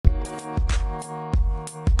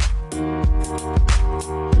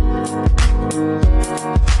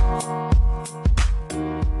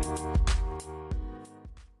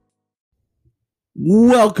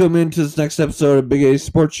Welcome into this next episode of Big A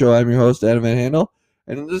Sports Show. I'm your host, Adam Van Handel.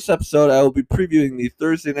 And in this episode, I will be previewing the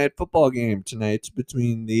Thursday night football game tonight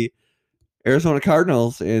between the Arizona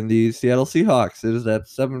Cardinals and the Seattle Seahawks. It is at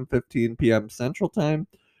 7:15 p.m. Central Time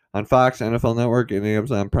on Fox, NFL Network, and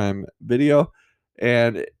Amazon Prime Video.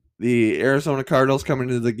 And the Arizona Cardinals come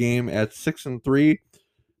into the game at 6-3,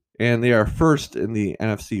 and they are first in the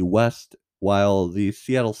NFC West, while the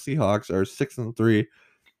Seattle Seahawks are 6-3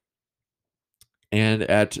 and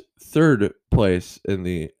at third place in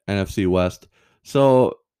the NFC West.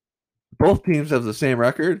 So both teams have the same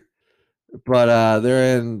record, but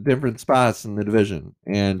they're in different spots in the division.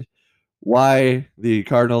 And why the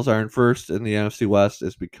Cardinals are in first in the NFC West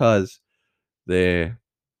is because they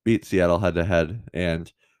beat Seattle head-to-head,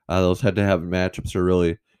 and those head-to-head matchups are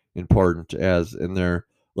really important, as in their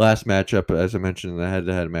last matchup, as I mentioned in the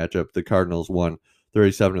head-to-head matchup, the Cardinals won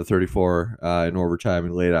 37-34 in overtime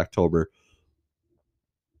in late October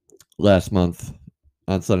last month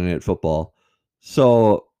on Sunday Night Football.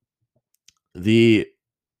 So the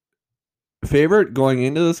favorite going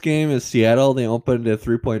into this game is Seattle. They opened a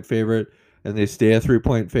 3-point favorite, and they stay a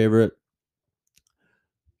 3-point favorite.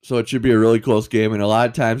 So it should be a really close game. And a lot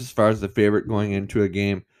of times, as far as the favorite going into a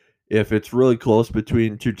game, if it's really close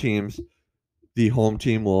between two teams, the home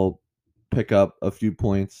team will pick up a few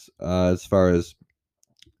points as far as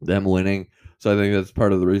them winning. So I think that's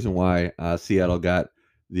part of the reason why Seattle got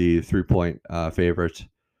the 3-point favorite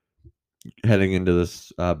heading into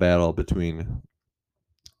this battle between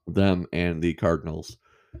them and the Cardinals.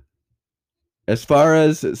 As far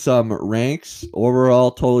as some ranks,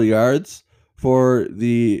 overall total yards for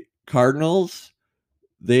the Cardinals,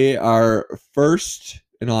 they are first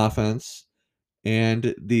in offense,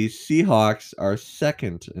 and the Seahawks are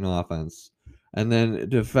second in offense. And then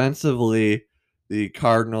defensively, the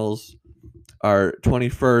Cardinals are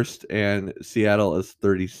 21st and Seattle is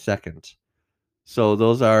 32nd. So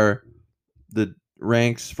those are the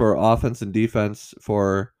ranks for offense and defense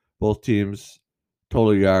for both teams,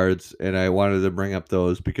 total yards, and I wanted to bring up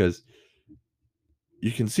those because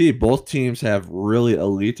you can see both teams have really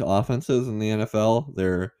elite offenses in the NFL.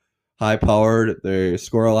 They're high-powered, they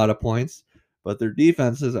score a lot of points, but their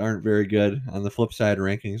defenses aren't very good on the flip side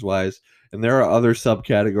rankings-wise, and there are other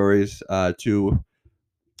subcategories too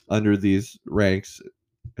under these ranks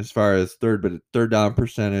as far as third down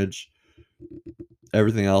percentage,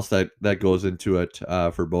 everything else that goes into it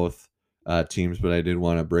for both teams. But I did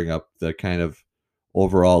want to bring up the kind of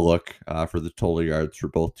overall look for the total yards for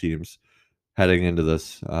both teams heading into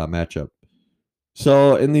this matchup.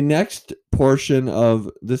 So in the next portion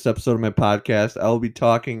of this episode of my podcast, I will be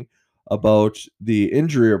talking about the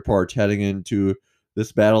injury report heading into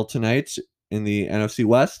this battle tonight in the NFC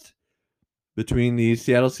West between the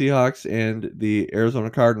Seattle Seahawks and the Arizona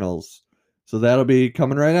Cardinals. So that'll be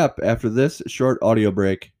coming right up after this short audio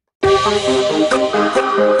break.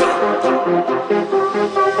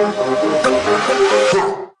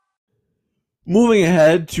 Moving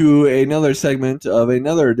ahead to another segment of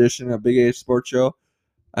another edition of Big A Sports Show.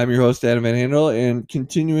 I'm your host, Adam Van Handel, and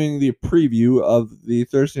continuing the preview of the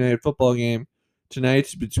Thursday night football game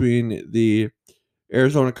tonight between the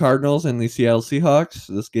Arizona Cardinals and the Seattle Seahawks.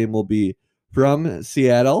 This game will be from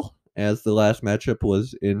Seattle, as the last matchup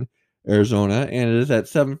was in Arizona, and it is at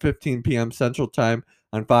 7:15 p.m. Central Time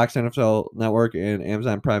on Fox, NFL Network, and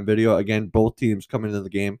Amazon Prime Video. Again, both teams coming into the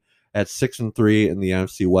game at 6-3 in the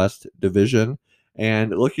NFC West division.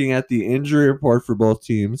 And looking at the injury report for both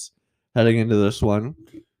teams heading into this one,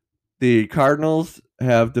 the Cardinals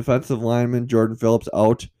have defensive lineman Jordan Phillips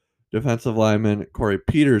out, defensive lineman Corey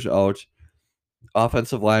Peters out,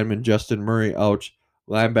 offensive lineman Justin Murray out,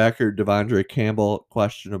 linebacker Devondre Campbell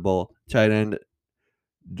questionable, tight end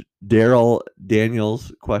Daryl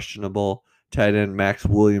Daniels questionable, tight end Max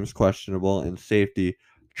Williams questionable, and safety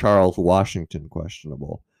Charles Washington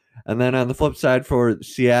questionable. And then on the flip side for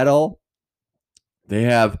Seattle, they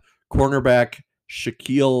have cornerback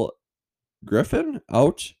Shaquille Griffin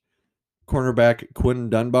out, cornerback Quinn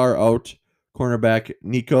Dunbar out, cornerback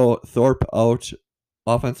Nico Thorpe out,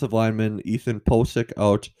 offensive lineman Ethan Posick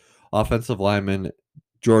out, offensive lineman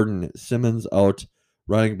Jordan Simmons out,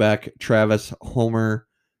 running back Travis Homer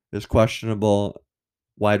is questionable,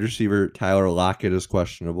 wide receiver Tyler Lockett is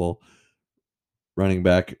questionable, running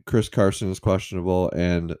back Chris Carson is questionable,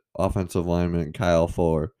 and offensive lineman Kyle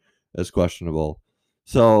Fuller is questionable.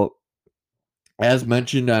 So, as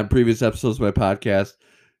mentioned on previous episodes of my podcast,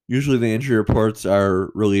 usually the injury reports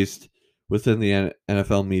are released within the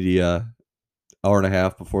NFL media hour and a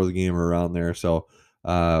half before the game or around there. So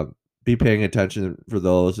be paying attention for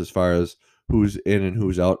those as far as who's in and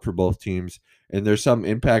who's out for both teams. And there's some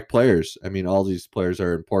impact players. I mean, all these players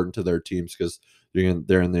are important to their teams because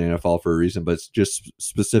they're in the NFL for a reason. But it's just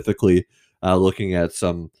specifically looking at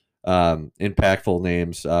some impactful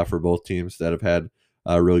names for both teams that have had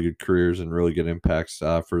really good careers and really good impacts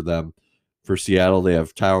for them. For Seattle, they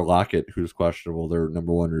have Tyler Lockett, who's questionable, their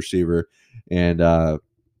number one receiver, and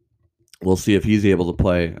we'll see if he's able to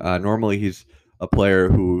play. Normally, he's a player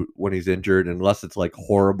who, when he's injured, unless it's like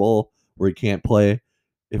horrible where he can't play,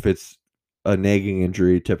 if it's a nagging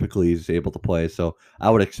injury, typically he's able to play. So I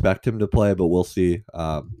would expect him to play, but we'll see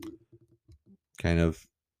kind of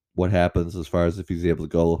what happens as far as if he's able to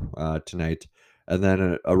go tonight. And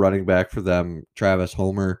then a running back for them, Travis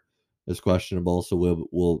Homer, is questionable, so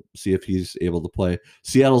we'll see if he's able to play.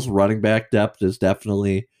 Seattle's running back depth is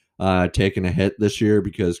definitely taken a hit this year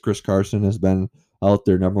because Chris Carson has been out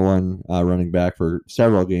their number one running back for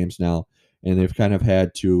several games now, and they've kind of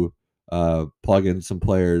had to plug in some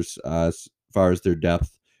players as far as their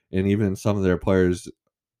depth, and even some of their players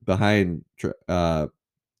behind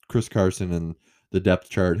Chris Carson and the depth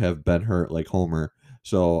chart have been hurt, like Homer.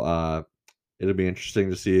 So it'll be interesting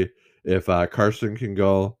to see if Carson can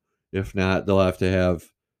go. If not, they'll have to have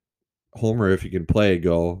Homer, if he can play,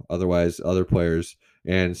 go. Otherwise, other players.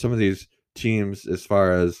 And some of these teams, as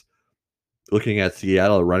far as looking at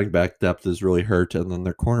Seattle, running back depth is really hurt, and then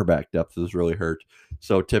their cornerback depth is really hurt.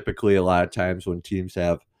 So typically, a lot of times when teams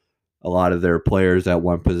have a lot of their players at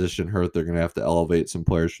one position hurt, they're going to have to elevate some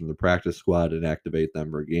players from the practice squad and activate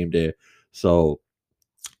them for game day. So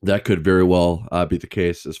that could very well be the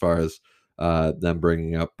case as far as them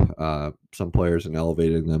bringing up some players and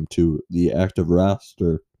elevating them to the active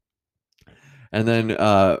roster. And then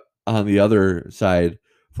on the other side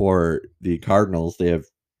for the Cardinals, they have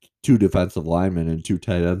 2 defensive linemen and 2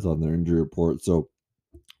 tight ends on their injury report. So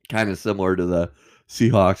kind of similar to the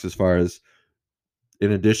Seahawks as far as,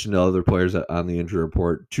 in addition to other players on the injury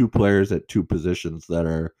report, 2 players at 2 positions that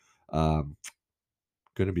are going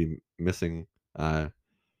to be missing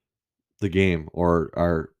the game or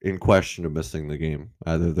are in question of missing the game.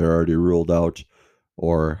 Either they're already ruled out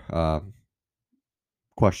or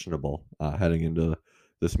questionable heading into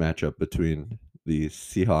this matchup between the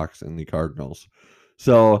Seahawks and the Cardinals.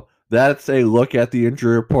 So that's a look at the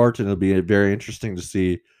injury report, and it'll be very interesting to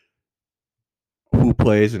see who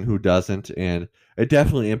plays and who doesn't. And it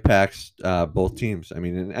definitely impacts both teams. I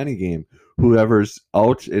mean, in any game, whoever's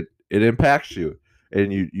out, it impacts you.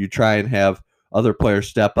 And you try and have other players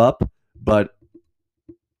step up, but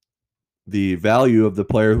the value of the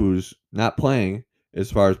player who's not playing,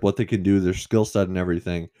 as far as what they can do, their skill set and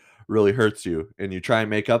everything, really hurts you. And you try and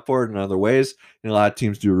make up for it in other ways. And a lot of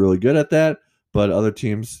teams do really good at that, but other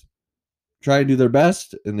teams try and do their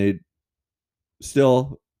best, and they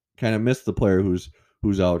still kind of miss the player who's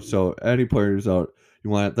out. So any player who's out, you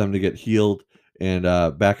want them to get healed and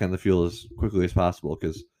back on the field as quickly as possible,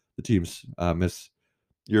 because the teams miss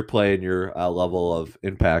your play and your level of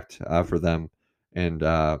impact for them. And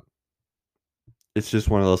it's just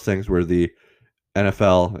one of those things where the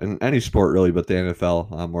NFL, and any sport really, but the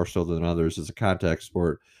NFL more so than others, is a contact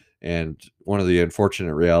sport. And one of the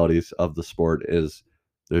unfortunate realities of the sport is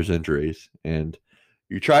there's injuries. And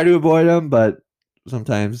you try to avoid them, but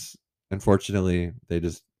sometimes, unfortunately, they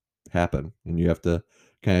just happen. And you have to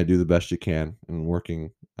kind of do the best you can in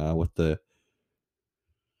working with the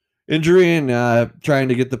injury and trying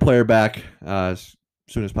to get the player back as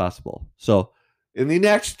soon as possible. So in the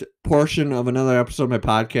next portion of another episode of my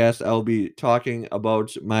podcast, I'll be talking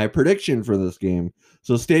about my prediction for this game.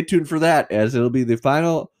 So stay tuned for that, as it'll be the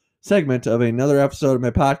final segment of another episode of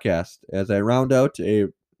my podcast as I round out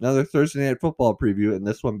another Thursday Night Football preview, and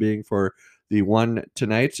this one being for the one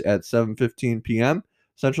tonight at 7:15 p.m.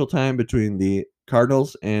 Central Time between the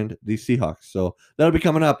Cardinals and the Seahawks. So that'll be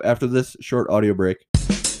coming up after this short audio break.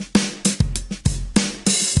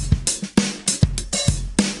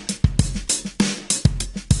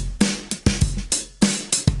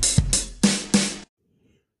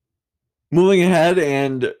 Moving ahead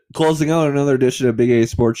and closing out another edition of Big A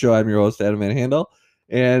Sports Show, I'm your host, Adam Van Handel.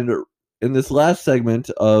 And in this last segment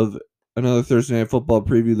of another Thursday Night Football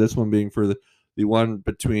preview, this one being for the one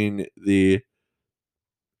between the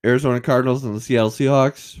Arizona Cardinals and the Seattle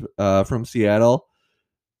Seahawks from Seattle,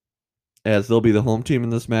 as they'll be the home team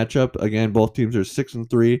in this matchup. Again, both teams are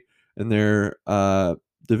 6-3 in their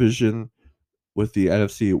division with the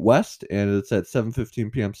NFC West, and it's at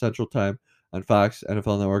 7:15 p.m. Central Time on Fox,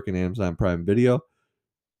 NFL Network, and Amazon Prime Video.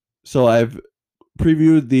 So I've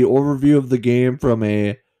previewed the overview of the game from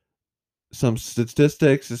some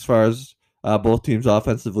statistics as far as both teams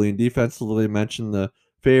offensively and defensively, mentioned the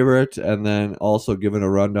favorite, and then also given a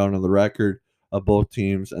rundown of the record of both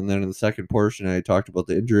teams. And then in the second portion, I talked about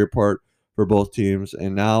the injury report for both teams.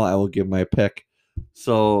 And now I will give my pick.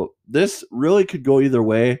 So this really could go either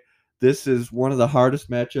way. This is one of the hardest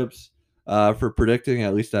matchups for predicting,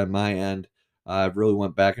 at least on my end. I've really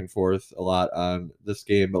went back and forth a lot on this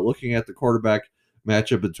game. But looking at the quarterback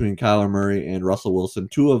matchup between Kyler Murray and Russell Wilson,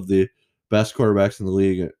 two of the best quarterbacks in the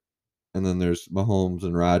league, and then there's Mahomes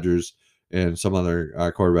and Rodgers and some other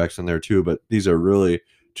quarterbacks in there too. But these are really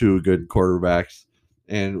two good quarterbacks,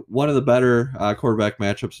 and one of the better quarterback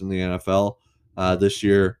matchups in the NFL this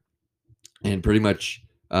year. And pretty much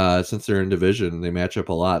since they're in division, they match up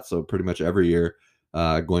a lot. So pretty much every year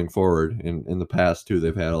going forward, in the past too,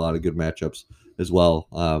 they've had a lot of good matchups as well.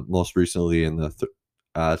 Most recently in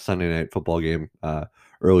the Sunday night football game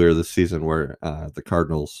earlier this season, where the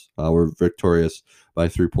Cardinals were victorious by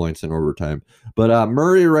 3 points in overtime. But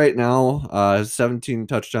Murray right now has 17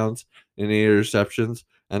 touchdowns and 8 interceptions,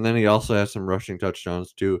 and then he also has some rushing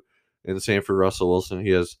touchdowns too. And the same for Russell Wilson.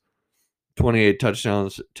 He has 28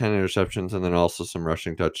 touchdowns, 10 interceptions, and then also some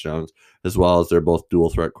rushing touchdowns, as well as they're both dual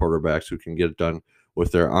threat quarterbacks who can get it done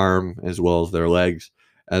with their arm as well as their legs.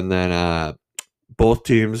 And then both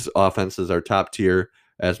teams' offenses are top tier,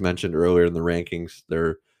 as mentioned earlier in the rankings.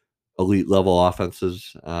 They're elite level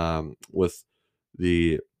offenses, with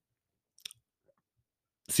the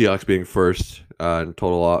Seahawks being first in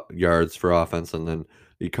total yards for offense, and then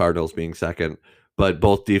the Cardinals being second. But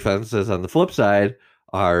both defenses on the flip side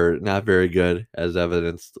are not very good, as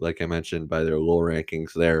evidenced, like I mentioned, by their low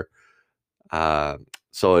rankings there.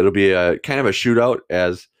 So it'll be a kind of a shootout,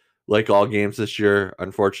 as like all games this year,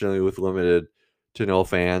 unfortunately, with limited to no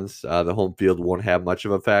fans. The home field won't have much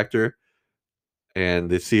of a factor, and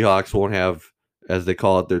the Seahawks won't have, as they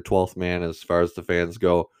call it, their 12th man as far as the fans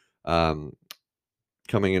go,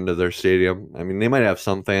 coming into their stadium. I mean, they might have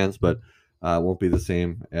some fans, but it won't be the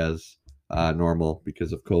same as normal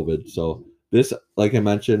because of COVID. So this, like I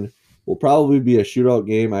mentioned, will probably be a shootout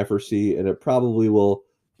game, I foresee, and it probably will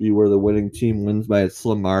be where the winning team wins by a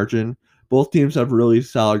slim margin. Both teams have really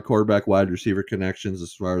solid quarterback wide receiver connections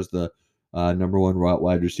as far as the number one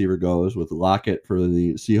wide receiver goes, with Lockett for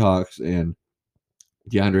the Seahawks and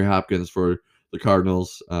DeAndre Hopkins for the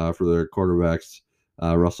Cardinals for their quarterbacks,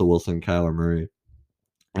 Russell Wilson, Kyler Murray.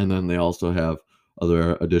 And then they also have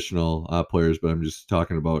other additional players, but I'm just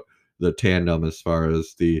talking about the tandem as far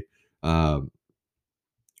as the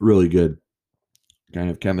really good kind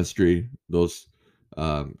of chemistry those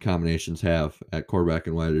combinations have at quarterback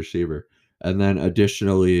and wide receiver. And then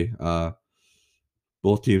additionally,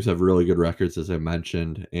 both teams have really good records, as I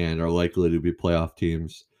mentioned, and are likely to be playoff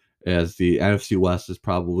teams, as the NFC West is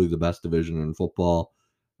probably the best division in football.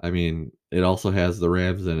 I mean, it also has the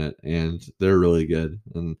Rams in it, and they're really good.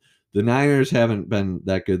 And the Niners haven't been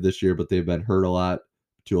that good this year, but they've been hurt a lot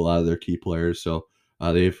to a lot of their key players. So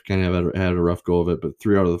they've kind of had a rough go of it. But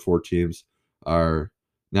 3 out of the 4 teams are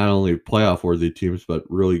not only playoff worthy teams, but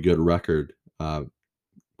really good record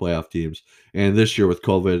playoff teams. And this year with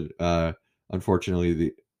COVID,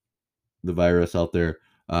 unfortunately, the virus out there,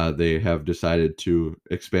 they have decided to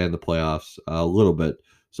expand the playoffs a little bit.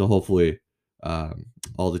 So hopefully,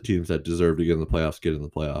 all the teams that deserve to get in the playoffs get in the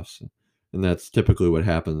playoffs, and that's typically what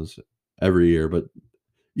happens every year. But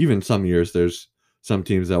even some years, there's some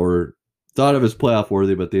teams that were thought of as playoff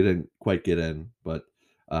worthy, but they didn't quite get in. But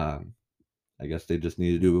I guess they just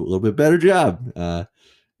need to do a little bit better job,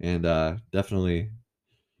 and definitely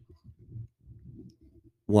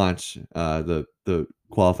want the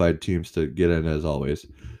qualified teams to get in, as always.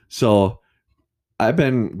 So I've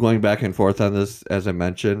been going back and forth on this, as I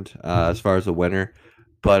mentioned, as far as a winner.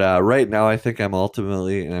 But right now, I think I'm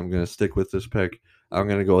ultimately, and I'm going to stick with this pick, I'm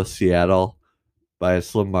going to go with Seattle by a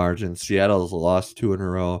slim margin. Seattle's lost 2 in a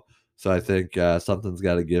row, so I think something's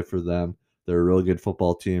got to give for them. They're a really good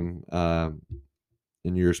football team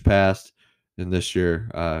in years past, and this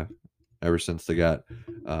year, ever since they got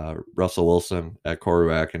Russell Wilson at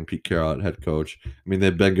quarterback and Pete Carroll at head coach. I mean,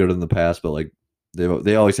 they've been good in the past, but like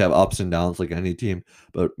they always have ups and downs like any team.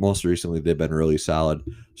 But most recently, they've been really solid.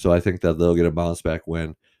 So I think that they'll get a bounce back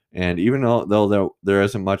win. And even though there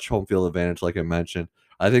isn't much home field advantage, like I mentioned,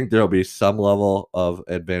 I think there'll be some level of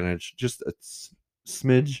advantage, just a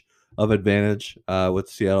smidge of advantage with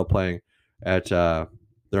Seattle playing at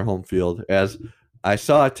their home field. As I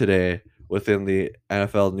saw today within the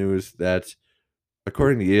NFL news that,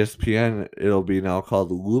 according to ESPN, it'll be now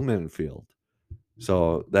called Lumen Field.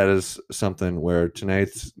 So that is something where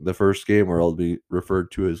tonight's the first game where it'll be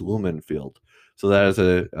referred to as Lumen Field. So that is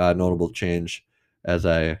a notable change, as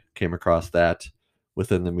I came across that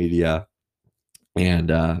within the media, and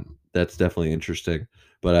that's definitely interesting.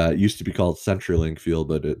 but it used to be called CenturyLink Field,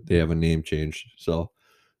 but they have a name change, so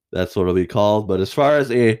that's what it'll be called. But as far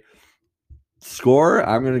as a score,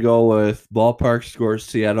 I'm going to go with ballpark score,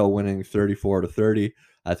 Seattle winning 34-30.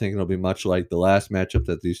 I think it'll be much like the last matchup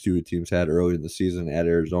that these two teams had early in the season at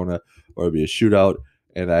Arizona, or it'll be a shootout,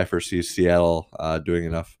 and I foresee Seattle doing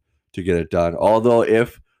enough to get it done. Although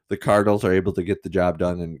if the Cardinals are able to get the job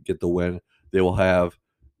done and get the win, they will have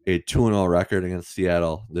a 2-0 record against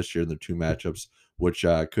Seattle this year in the two matchups, which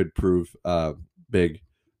could prove big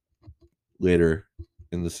later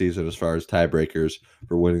in the season as far as tiebreakers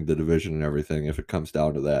for winning the division and everything if it comes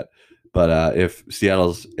down to that. But if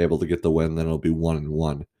Seattle's able to get the win, then it'll be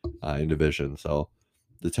 1-1 in division. So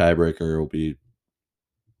the tiebreaker will be,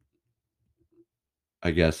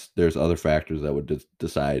 I guess there's other factors that would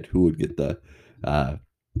decide who would get the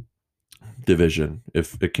division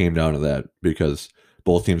if it came down to that, because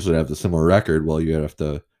both teams would have the similar record. Well, you have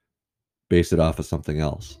to base it off of something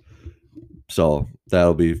else. So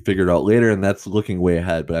that'll be figured out later, and that's looking way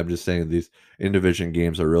ahead. But I'm just saying these in-division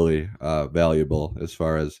games are really valuable as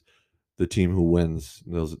far as the team who wins.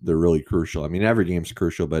 They're really crucial. I mean, every game's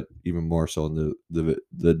crucial, but even more so in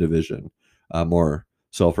the division, more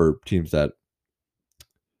so for teams that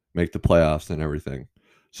make the playoffs and everything.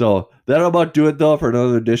 So that'll about do it, though, for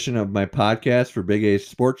another edition of my podcast for Big A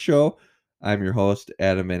Sports Show. I'm your host,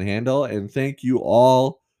 Adam Van Handel, and thank you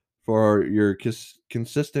all for your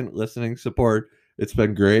consistent listening support. It's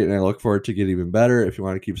been great, and I look forward to get even better. If you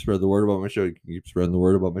want to keep spreading the word about my show, you can keep spreading the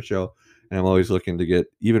word about my show. And I'm always looking to get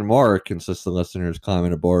even more consistent listeners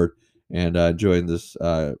climbing aboard and enjoying this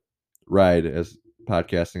ride as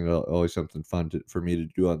podcasting. Always something fun for me to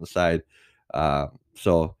do on the side.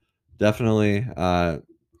 So definitely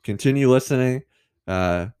continue listening,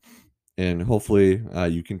 and hopefully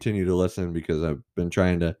you continue to listen, because I've been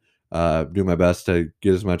trying to do my best to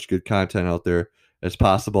get as much good content out there as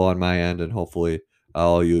possible on my end, and hopefully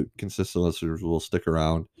all you consistent listeners will stick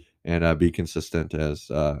around and be consistent, as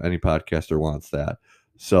any podcaster wants that.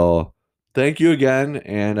 So thank you again,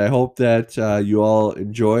 and I hope that you all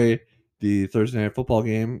enjoy the Thursday Night Football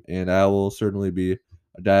game, and I will certainly be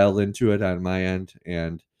dialed into it on my end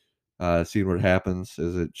and seeing what happens,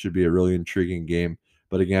 as it should be a really intriguing game.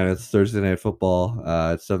 But again, it's Thursday Night Football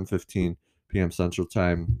at 7:15 p.m. Central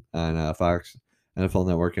Time on Fox NFL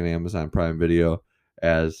Network and Amazon Prime Video,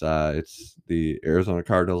 as it's the Arizona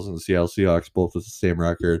Cardinals and the Seattle Seahawks, both with the same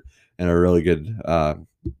record, and a really good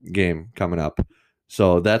game coming up.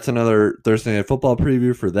 So that's another Thursday Night Football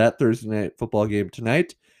preview for that Thursday Night Football game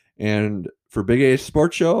tonight. And for Big A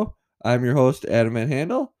Sports Show, I'm your host, Adam Van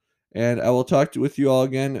Handel, and I will talk with you all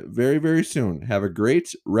again very, very soon. Have a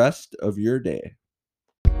great rest of your day.